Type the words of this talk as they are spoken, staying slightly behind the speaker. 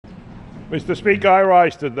Mr. Speaker, I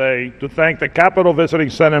rise today to thank the Capitol Visiting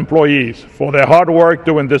Center employees for their hard work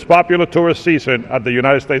during this popular tourist season at the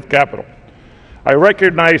United States Capitol. I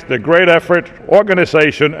recognize the great effort,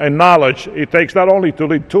 organization, and knowledge it takes not only to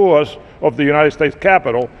lead tours of the United States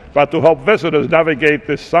Capitol, but to help visitors navigate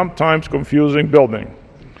this sometimes confusing building.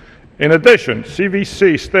 In addition,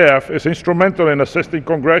 CVC staff is instrumental in assisting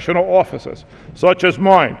congressional offices, such as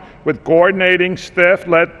mine, with coordinating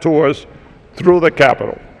staff-led tours through the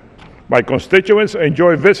Capitol. My constituents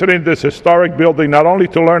enjoy visiting this historic building not only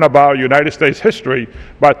to learn about United States history,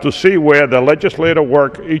 but to see where the legislators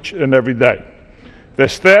work each and every day. The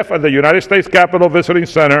staff at the United States Capitol Visiting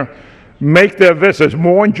Center make their visits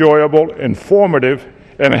more enjoyable, informative,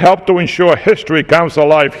 and help to ensure history comes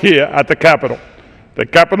alive here at the Capitol. The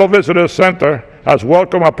Capitol Visitor Center has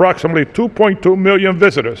welcomed approximately 2.2 million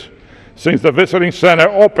visitors since the Visiting Center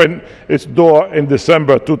opened its door in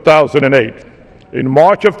December 2008. In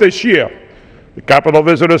March of this year, the Capitol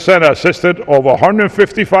Visitor Center assisted over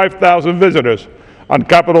 155,000 visitors on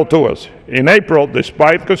Capitol tours. In April,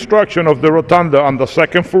 despite construction of the rotunda on the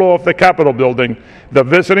second floor of the Capitol building, the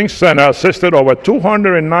Visiting Center assisted over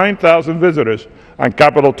 209,000 visitors on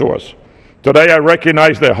Capitol tours. Today, I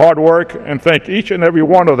recognize their hard work and thank each and every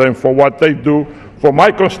one of them for what they do for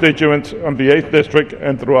my constituents in the 8th District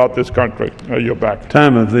and throughout this country. You're back.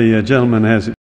 Time of the gentleman has